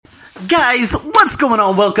Guys, what's going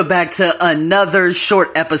on? Welcome back to another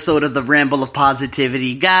short episode of the Ramble of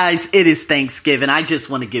Positivity. Guys, it is Thanksgiving. I just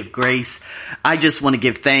want to give grace. I just want to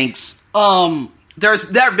give thanks. There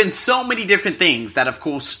have been so many different things that of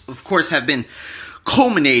course have been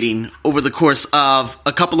culminating over the course of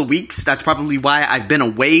a couple of weeks. That's probably why I've been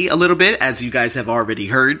away a little bit, as you guys have already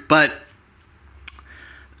heard. But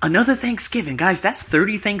another Thanksgiving, guys, that's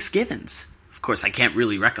 30 Thanksgivings. Of course, I can't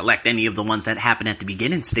really recollect any of the ones that happened at the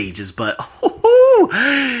beginning stages, but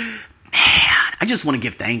man, I just want to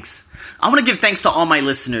give thanks. I want to give thanks to all my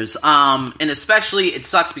listeners, and especially, it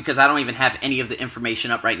sucks because I don't even have any of the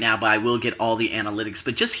information up right now, but I will get all the analytics,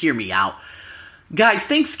 but just hear me out. Guys,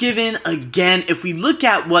 Thanksgiving, again, if we look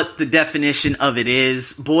at what the definition of it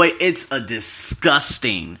is, boy, it's a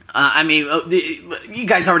disgusting. You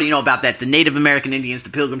guys already know about that. The Native American Indians, the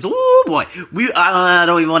Pilgrims. Oh boy, I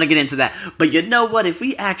don't even want to get into that. But you know what? If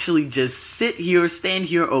we actually just sit here, stand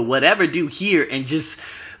here, or whatever, do here, and just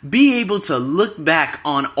be able to look back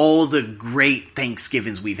on all the great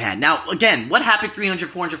Thanksgivings we've had. Now, again, what happened 300,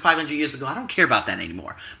 400, 500 years ago, I don't care about that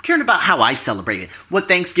anymore. I'm caring about how I celebrate it, what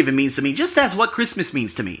Thanksgiving means to me, just as what Christmas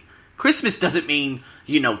means to me. Christmas doesn't mean,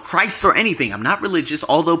 Christ or anything. I'm not religious,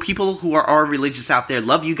 although people who are religious out there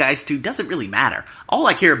love you guys too. Doesn't really matter. All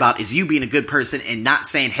I care about is you being a good person and not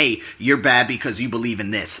saying, hey, you're bad because you believe in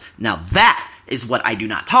this. Now, that is what I do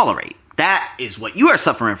not tolerate. That is what you are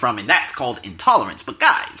suffering from, and that's called intolerance. But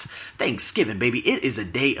guys, Thanksgiving, baby, it is a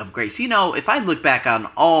day of grace. If I look back on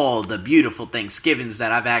all the beautiful Thanksgivings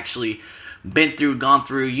that I've actually been through, gone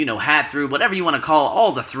through, had through, whatever you want to call it,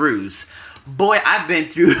 all the throughs, boy, I've been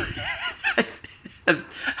through,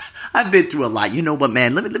 I've been through a lot. You know what,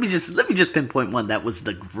 man? Let me just pinpoint one that was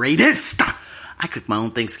the greatest. I cooked my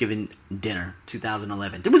own Thanksgiving dinner,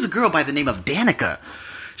 2011. There was a girl by the name of Danica.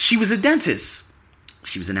 She was a dentist.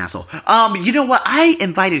 She was an asshole. You know what? I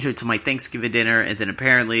invited her to my Thanksgiving dinner, and then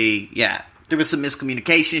apparently, there was some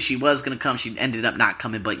miscommunication. She was going to come. She ended up not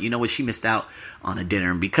coming, but you know what? She missed out on a dinner.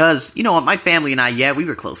 And because, my family and I, we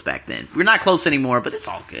were close back then. We're not close anymore, but it's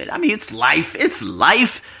all good. I mean, it's life. It's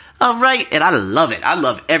life. All right. And I love it. I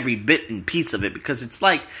love every bit and piece of it because it's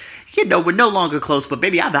like, we're no longer close, but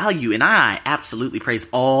baby, I value and I absolutely praise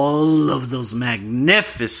all of those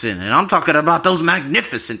magnificent, and I'm talking about those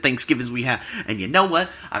magnificent Thanksgivings we have. And you know what?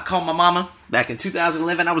 I called my mama back in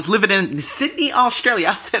 2011. I was living in Sydney, Australia.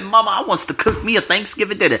 I said, Mama, I want to cook me a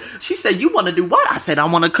Thanksgiving dinner. She said, you want to do what? I said, I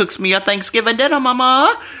want to cook me a Thanksgiving dinner,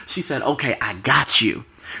 Mama. She said, okay, I got you.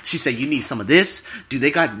 She said, you need some of this? Do they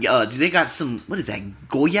got some, what is that,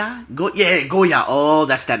 Goya? Goya. Oh,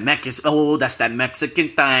 that's that Mexican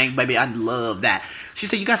thing, baby. I love that. She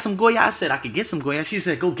said, you got some Goya? I said, I could get some Goya. She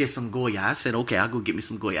said, go get some Goya. I said, okay, I'll go get me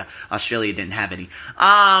some Goya. Australia didn't have any.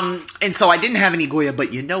 And so I didn't have any Goya,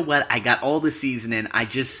 but you know what? I got all the seasoning.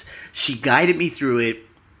 She guided me through it.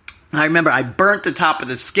 I remember I burnt the top of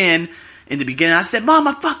the skin. In the beginning, I said, Mom,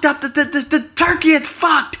 I fucked up the turkey. It's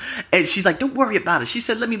fucked. And she's like, don't worry about it. She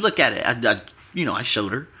said, let me look at it. I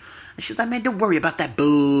showed her. And she's like, man, don't worry about that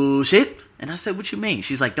bullshit. And I said, what you mean?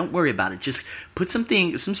 She's like, don't worry about it. Just put some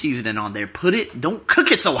seasoning on there. Don't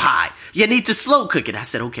cook it so high. You need to slow cook it. I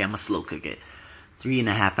said, okay, I'm going to slow cook it.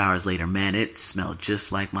 3.5 hours later, man, it smelled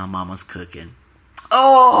just like my mama's cooking.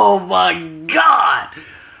 Oh, my God.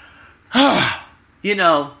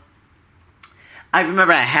 I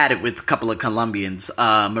remember I had it with a couple of Colombians,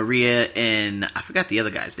 Maria and I forgot the other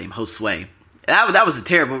guy's name, Josue. That was a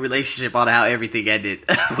terrible relationship on how everything ended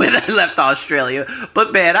when I left Australia.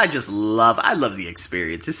 But man, I love the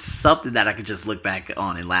experience. It's something that I could just look back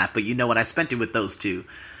on and laugh. But you know what? I spent it with those two.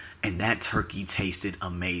 And that turkey tasted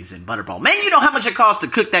amazing. Butterball. Man, you know how much it cost to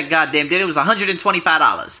cook that goddamn dinner? It was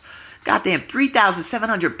 $125. Goddamn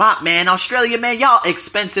 3,700 baht, man. Australia, man, y'all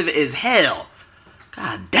expensive as hell.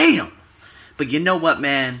 God damn. But you know what,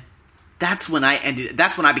 man? That's when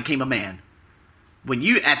I became a man.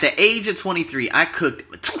 At the age of 23, I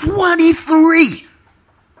cooked 23!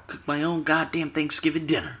 Cooked my own goddamn Thanksgiving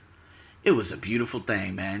dinner. It was a beautiful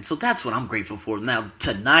thing, man. So that's what I'm grateful for. Now,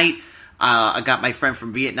 tonight, I got my friend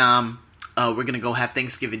from Vietnam. We're going to go have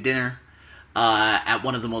Thanksgiving dinner at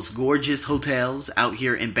one of the most gorgeous hotels out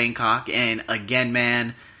here in Bangkok. And again,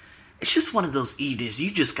 man, it's just one of those evenings. You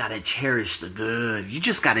just got to cherish the good. You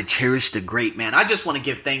just got to cherish the great, man. I just want to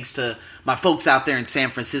give thanks to my folks out there in San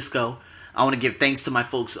Francisco. I want to give thanks to my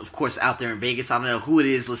folks, of course, out there in Vegas. I don't know who it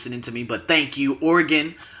is listening to me, but thank you.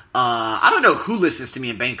 Oregon. I don't know who listens to me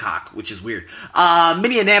in Bangkok, which is weird.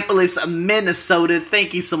 Minneapolis, Minnesota.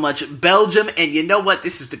 Thank you so much. Belgium. And you know what?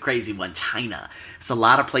 This is the crazy one. China. There's a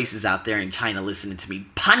lot of places out there in China listening to me.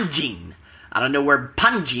 Panjin. I don't know where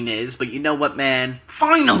Panjin is, but you know what, man?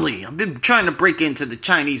 Finally, I've been trying to break into the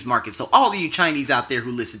Chinese market. So all of you Chinese out there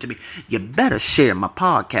who listen to me, you better share my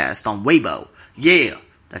podcast on Weibo. Yeah,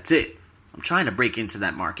 that's it. I'm trying to break into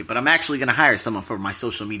that market, but I'm actually going to hire someone for my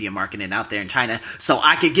social media marketing out there in China so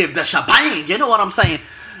I could give the shebang. You know what I'm saying?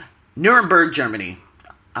 Nuremberg, Germany.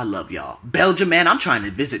 I love y'all. Belgium, man, I'm trying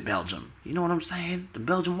to visit Belgium. You know what I'm saying? The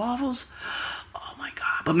Belgian waffles? Oh my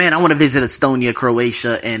God. But man, I want to visit Estonia,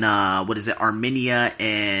 Croatia, and Armenia,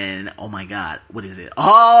 and oh my God, what is it?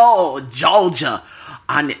 Oh, Georgia.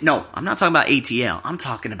 No, I'm not talking about ATL. I'm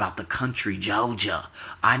talking about the country Georgia.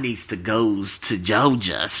 I needs to goes to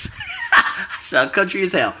Georgia. So country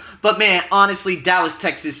as hell. But man, honestly, Dallas,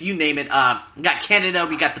 Texas, you name it. We got Canada,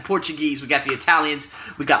 we got the Portuguese, we got the Italians,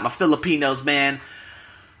 we got my Filipinos, man.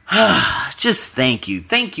 Just thank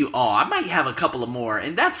you all. I might have a couple of more,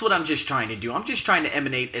 and that's what I'm just trying to do. I'm just trying to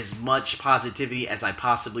emanate as much positivity as I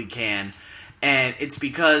possibly can, and it's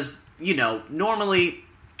because, you know, normally,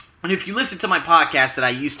 and if you listen to my podcast that I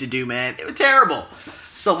used to do, man, they were terrible.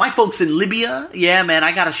 So my folks in Libya, yeah, man,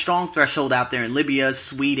 I got a strong threshold out there in Libya,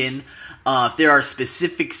 Sweden. If there are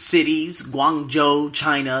specific cities, Guangzhou,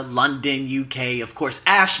 China, London, UK, of course,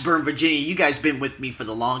 Ashburn, Virginia, you guys been with me for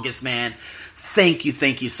the longest, man. Thank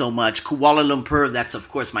you so much. Kuala Lumpur, that's of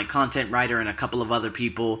course my content writer and a couple of other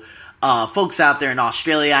people. Folks out there in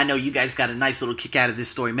Australia, I know you guys got a nice little kick out of this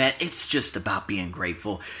story, man. It's just about being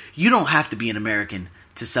grateful. You don't have to be an American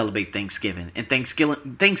to celebrate Thanksgiving. And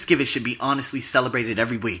Thanksgiving should be honestly celebrated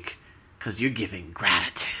every week because you're giving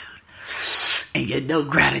gratitude. And you know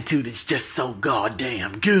gratitude is just so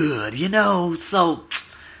goddamn good, you know? So,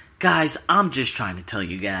 guys, I'm just trying to tell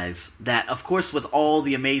you guys that, of course, with all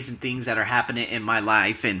the amazing things that are happening in my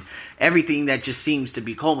life and everything that just seems to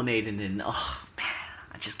be culminating in, oh, man,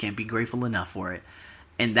 I just can't be grateful enough for it.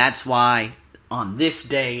 And that's why on this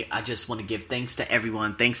day, I just want to give thanks to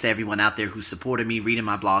everyone. Thanks to everyone out there who supported me, reading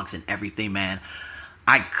my blogs and everything, man.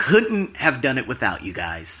 I couldn't have done it without you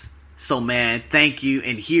guys. So, man, thank you.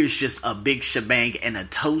 And here's just a big shebang and a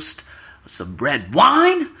toast with some red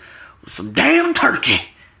wine with some damn turkey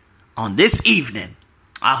on this evening.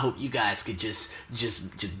 I hope you guys could just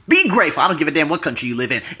be grateful. I don't give a damn what country you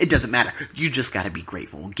live in. It doesn't matter. You just got to be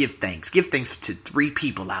grateful and give thanks. Give thanks to 3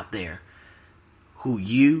 people out there who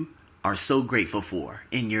you are so grateful for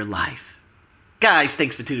in your life. Guys,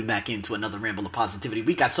 thanks for tuning back into another Ramble of Positivity.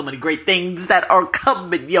 We got so many great things that are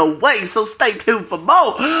coming your way, so stay tuned for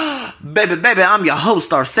more. Baby, I'm your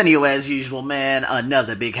host, Arsenio, as usual, man.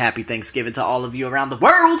 Another big happy Thanksgiving to all of you around the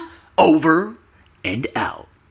world. Over and out.